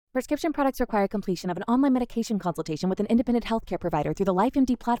Prescription products require completion of an online medication consultation with an independent healthcare provider through the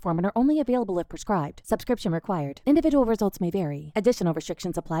LifeMD platform and are only available if prescribed. Subscription required. Individual results may vary. Additional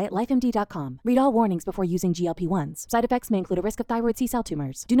restrictions apply at lifemd.com. Read all warnings before using GLP-1s. Side effects may include a risk of thyroid C-cell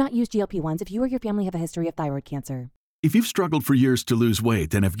tumors. Do not use GLP-1s if you or your family have a history of thyroid cancer. If you've struggled for years to lose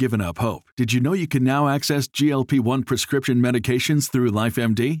weight and have given up hope, did you know you can now access GLP-1 prescription medications through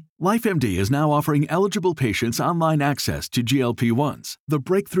LifeMD? LifeMD is now offering eligible patients online access to GLP-1s, the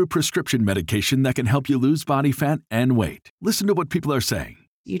breakthrough prescription medication that can help you lose body fat and weight. Listen to what people are saying.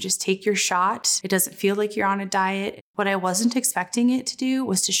 You just take your shot. It doesn't feel like you're on a diet. What I wasn't expecting it to do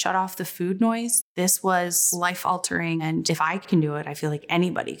was to shut off the food noise. This was life-altering, and if I can do it, I feel like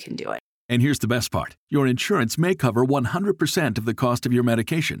anybody can do it. And here's the best part. Your insurance may cover 100% of the cost of your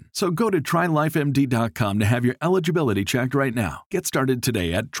medication. So go to trylifemd.com to have your eligibility checked right now. Get started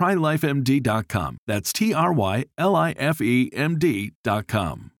today at trylifemd.com. That's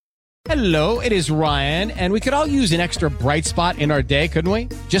trylifemd.com. Hello, it is Ryan, and we could all use an extra bright spot in our day, couldn't we?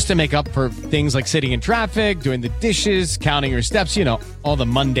 Just to make up for things like sitting in traffic, doing the dishes, counting your steps, all the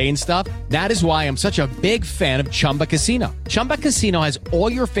mundane stuff. That is why I'm such a big fan of Chumba Casino. Chumba Casino has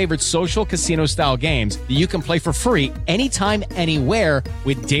all your favorite social casino-style games that you can play for free anytime, anywhere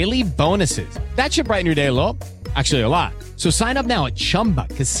with daily bonuses. That should brighten your day a little. Actually, a lot. So sign up now at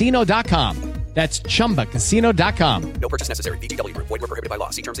ChumbaCasino.com. That's ChumbaCasino.com. No purchase necessary. VGW Group. Void where prohibited by law.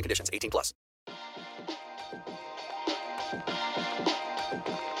 See terms and conditions. 18+.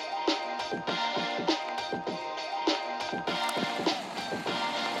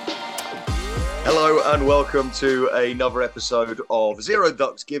 Hello and welcome to another episode of Zero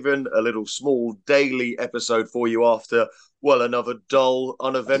Ducks Given, a little small daily episode for you after, another dull,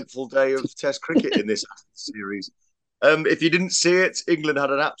 uneventful day of Test cricket in this series. If you didn't see it, England had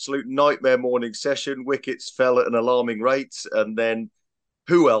an absolute nightmare morning session. Wickets fell at an alarming rate. And then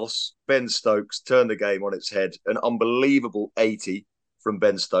who else? Ben Stokes turned the game on its head. An unbelievable 80 from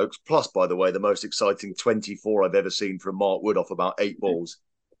Ben Stokes. Plus, by the way, the most exciting 24 I've ever seen from Mark Wood off about 8 balls.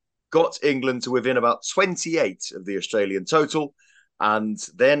 Got England to within about 28 of the Australian total. And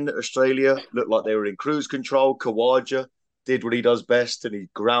then Australia looked like they were in cruise control. Khawaja did what he does best and he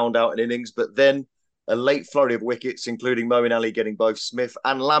ground out an innings. But then a late flurry of wickets, including Moeen Ali getting both Smith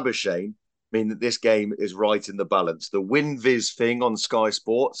and Labuschagne, mean that this game is right in the balance. The WinViz thing on Sky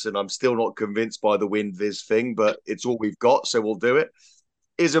Sports, and I'm still not convinced by the WinViz thing, but it's all we've got, so we'll do it,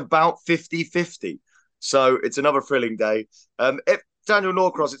 is about 50-50. So it's another thrilling day. Daniel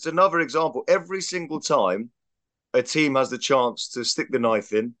Norcross, it's another example. Every single time a team has the chance to stick the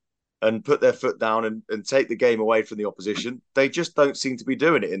knife in and put their foot down and take the game away from the opposition, they just don't seem to be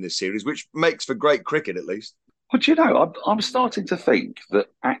doing it in this series, which makes for great cricket at least. Well, I'm starting to think that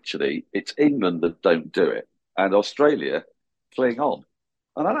actually it's England that don't do it and Australia cling on.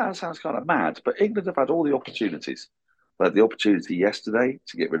 And I know that sounds kind of mad, but England have had all the opportunities. They had the opportunity yesterday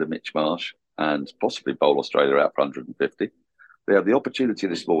to get rid of Mitch Marsh and possibly bowl Australia out for 150. They had the opportunity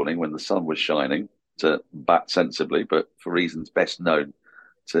this morning when the sun was shining to bat sensibly, but for reasons best known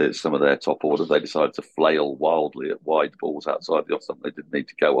to some of their top order, they decided to flail wildly at wide balls outside the off, something they didn't need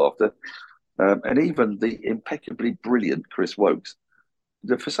to go after. And even the impeccably brilliant Chris Wokes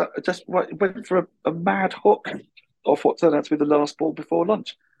just went for a mad hook off what turned out to be the last ball before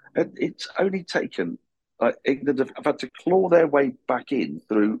lunch. And it's only taken England have had to claw their way back in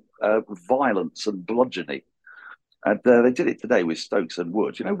through violence and bludgeoning. And they did it today with Stokes and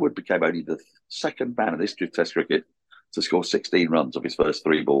Wood. Wood became only the second man in the history of Test cricket to score 16 runs off his first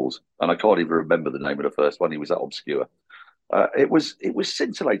 3 balls. And I can't even remember the name of the first one. He was that obscure. It was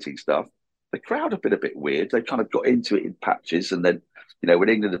scintillating stuff. The crowd have been a bit weird. They kind of got into it in patches. And then, when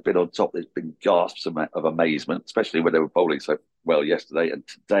England have been on top, there's been gasps of amazement, especially when they were bowling so well yesterday. And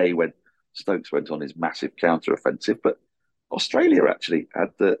today when Stokes went on his massive counter-offensive. But Australia actually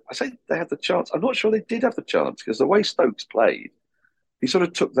had they had the chance. I'm not sure they did have the chance because the way Stokes played, he sort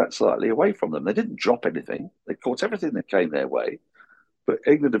of took that slightly away from them. They didn't drop anything. They caught everything that came their way. But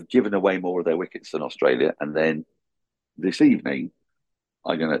England have given away more of their wickets than Australia. And then this evening,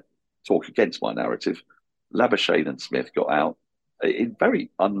 I'm going to talk against my narrative. Labuschagne and Smith got out in very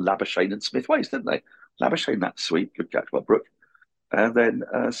un-Labuschagne and Smith ways, didn't they? Labuschagne, that sweet, good catch by Brooke. And then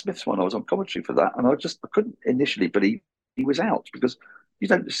Smith's one, I was on commentary for that. And I couldn't initially believe he was out because you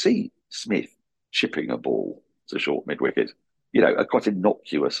don't see Smith chipping a ball to short mid-wicket. A quite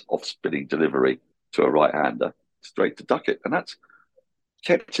innocuous off-spinning delivery to a right-hander straight to Duckett. And that's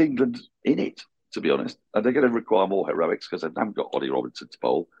kept England in it, to be honest. And they're going to require more heroics because they haven't got Ollie Robinson to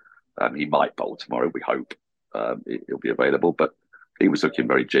bowl. He might bowl tomorrow, we hope. He'll be available, but he was looking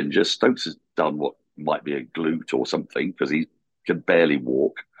very ginger. Stokes has done what might be a glute or something because he can barely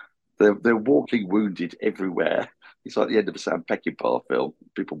walk. They're walking wounded everywhere. It's like the end of a Sam Peckinpah film.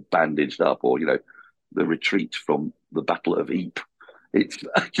 People bandaged up, or the retreat from the Battle of Ypres. It's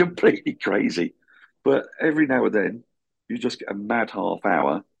completely crazy. But every now and then, you just get a mad half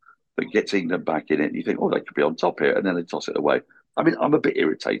hour that gets England back in it, and you think, oh, they could be on top here, and then they toss it away. I mean, I'm a bit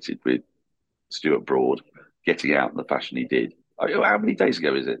irritated with Stuart Broad getting out in the fashion he did. How many days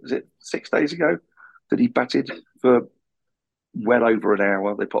ago is it? Is it 6 days ago that he batted for well over an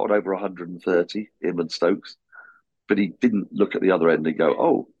hour? They put on over 130, him and Stokes. But he didn't look at the other end and go,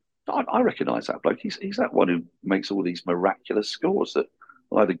 oh, I recognise that bloke. He's that one who makes all these miraculous scores that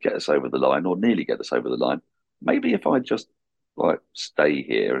either get us over the line or nearly get us over the line. Maybe if I just stay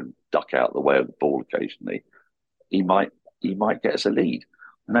here and duck out the way of the ball occasionally, he might get us a lead.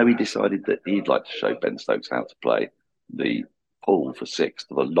 No, he decided that he'd like to show Ben Stokes how to play the pull for six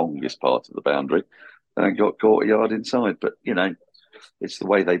to the longest part of the boundary, and got caught a yard inside. But it's the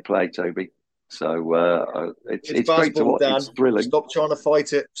way they play, Toby. So it's great to watch. Dan. It's thrilling. Stop trying to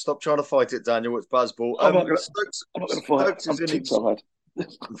fight it. Stop trying to fight it, Daniel. It's Bazball. I'm not going to fight. I'm too tired.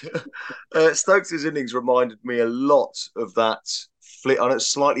 Stokes' innings reminded me a lot of that. I know it's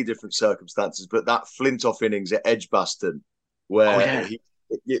slightly different circumstances, but that Flintoff innings at Edgbaston, where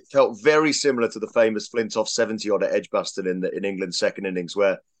it felt very similar to the famous Flintoff 70-odd at Edgbaston in England's second innings,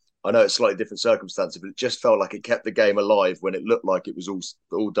 where I know it's slightly different circumstances, but it just felt like it kept the game alive when it looked like it was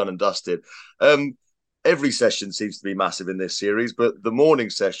all done and dusted. Every session seems to be massive in this series, but the morning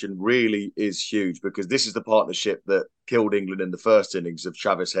session really is huge because this is the partnership that killed England in the first innings of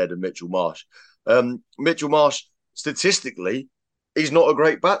Travis Head and Mitchell Marsh. Mitchell Marsh, statistically, he's not a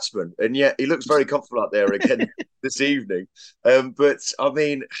great batsman, and yet he looks very comfortable out there again this evening. But, I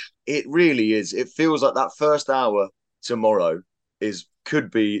mean, it really is. It feels like that first hour tomorrow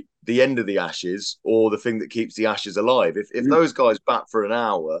could be the end of the Ashes or the thing that keeps the Ashes alive. If those guys bat for an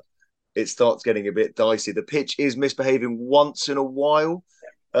hour, it starts getting a bit dicey. The pitch is misbehaving once in a while.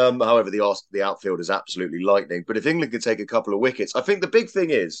 However, the outfield is absolutely lightning. But if England could take a couple of wickets, I think the big thing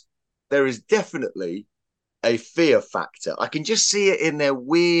is there is definitely a fear factor. I can just see it in their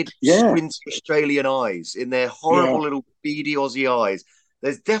weird, squinty Australian eyes, in their horrible little beady Aussie eyes.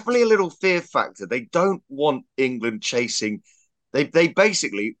 There's definitely a little fear factor. They don't want England chasing. They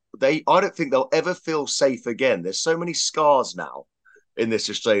basically, I don't think they'll ever feel safe again. There's so many scars now in this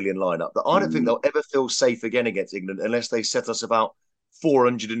Australian lineup that I don't think they'll ever feel safe again against England unless they set us about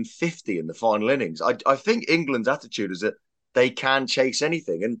 450 in the final innings. I think England's attitude is that they can chase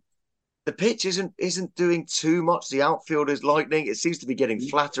anything, and the pitch isn't doing too much. The outfield is lightning. It seems to be getting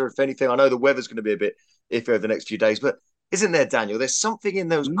flatter, if anything. I know the weather's going to be a bit iffy over the next few days, but isn't there, Daniel? There's something in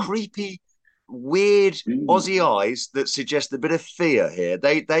those creepy, weird Aussie eyes that suggest a bit of fear here.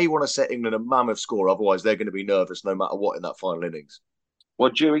 They want to set England a mammoth score, otherwise they're going to be nervous no matter what in that final innings.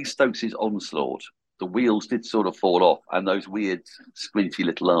 Well, during Stokes' onslaught, the wheels did sort of fall off, and those weird, squinty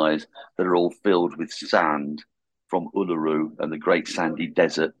little eyes that are all filled with sand from Uluru and the great sandy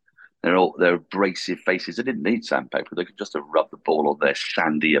desert, they're abrasive faces. They didn't need sandpaper. They could just have rubbed the ball on their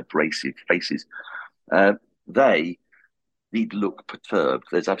sandy, abrasive faces. They need look perturbed.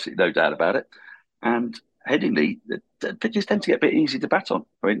 There's absolutely no doubt about it. And Headingley, the pitches tend to get a bit easy to bat on.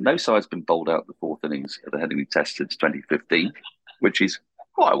 I mean, no side's been bowled out the fourth innings of the Headingley Test since 2015, which is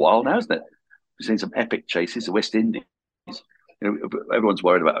quite a while now, isn't it? We've seen some epic chases. The West Indies, everyone's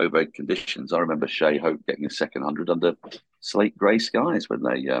worried about overhead conditions. I remember Shea Hope getting a second 100 under slate grey skies when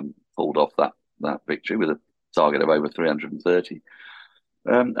they pulled off that victory with a target of over 330.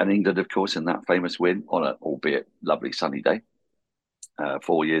 And England, of course, in that famous win on an albeit lovely sunny day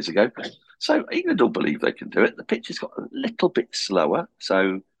 4 years ago. So England will believe they can do it. The pitch has got a little bit slower.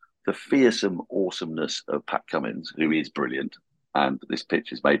 So the fearsome awesomeness of Pat Cummins, who is brilliant, and this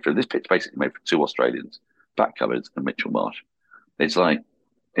pitch is made for. This pitch basically made for two Australians, Pat Cummins and Mitchell Marsh. It's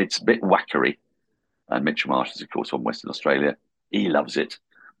a bit whackery, and Mitchell Marsh is of course from Western Australia. He loves it.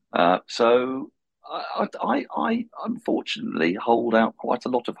 So I unfortunately hold out quite a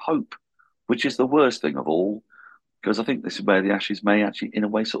lot of hope, which is the worst thing of all, because I think this is where the Ashes may actually, in a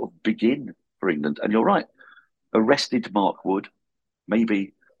way, sort of begin for England. And you're right, arrested Mark Wood,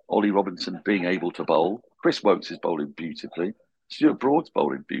 maybe Ollie Robinson being able to bowl. Chris Wokes is bowling beautifully. Stuart Broad's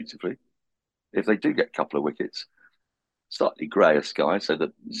bowling beautifully. If they do get a couple of wickets, slightly greyer sky, so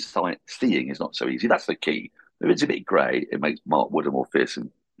that seeing is not so easy. That's the key. If it's a bit grey, it makes Mark Wood a more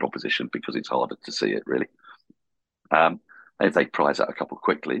fearsome proposition because it's harder to see it, really. If they prize out a couple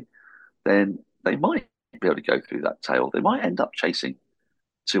quickly, then they might be able to go through that tail. They might end up chasing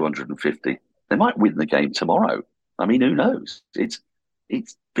 250. They might win the game tomorrow. I mean, who knows? It's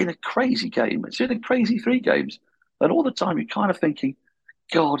been a crazy game. It's been a crazy 3 games. And all the time you're kind of thinking,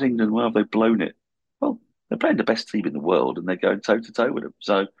 God, England, where have they blown it? Well, they're playing the best team in the world and they're going toe to toe with them.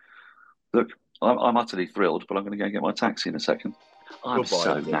 So, look, I'm utterly thrilled, but I'm going to go and get my taxi in a second. I'm Goodbye,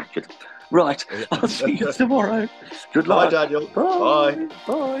 so Daniel. knackered. Right, I'll see you tomorrow. Good luck. Bye, Daniel. Bye.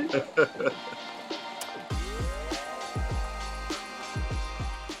 Bye. Bye.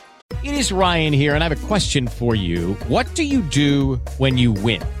 It is Ryan here, and I have a question for you. What do you do when you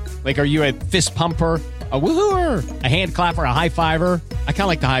win? Like, are you a fist pumper, a woohooer, a hand clapper, a high fiver? I kind of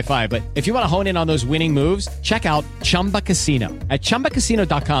like the high five, but if you want to hone in on those winning moves, check out Chumba Casino. At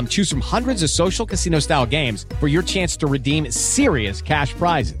ChumbaCasino.com, choose from hundreds of social casino-style games for your chance to redeem serious cash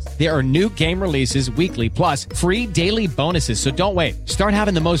prizes. There are new game releases weekly, plus free daily bonuses, so don't wait. Start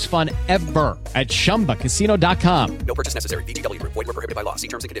having the most fun ever at ChumbaCasino.com. No purchase necessary. VGW Group. Void where prohibited by law. See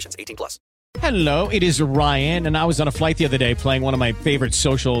terms and conditions. 18+. Hello, it is Ryan, and I was on a flight the other day playing one of my favorite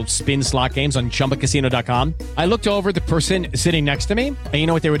social spin slot games on ChumbaCasino.com. I looked over at the person sitting next to me, and you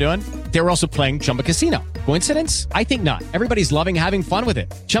know what they were doing? They were also playing Chumba Casino. Coincidence? I think not. Everybody's loving having fun with it.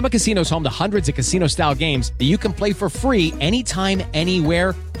 Chumba Casino is home to hundreds of casino-style games that you can play for free anytime,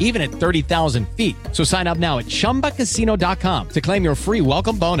 anywhere, even at 30,000 feet. So sign up now at ChumbaCasino.com to claim your free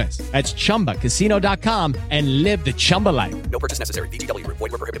welcome bonus. That's ChumbaCasino.com and live the Chumba life. No purchase necessary. VGW Group.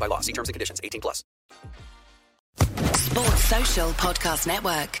 Void where prohibited by law. See terms and conditions. 18+. Sports Social Podcast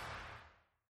Network.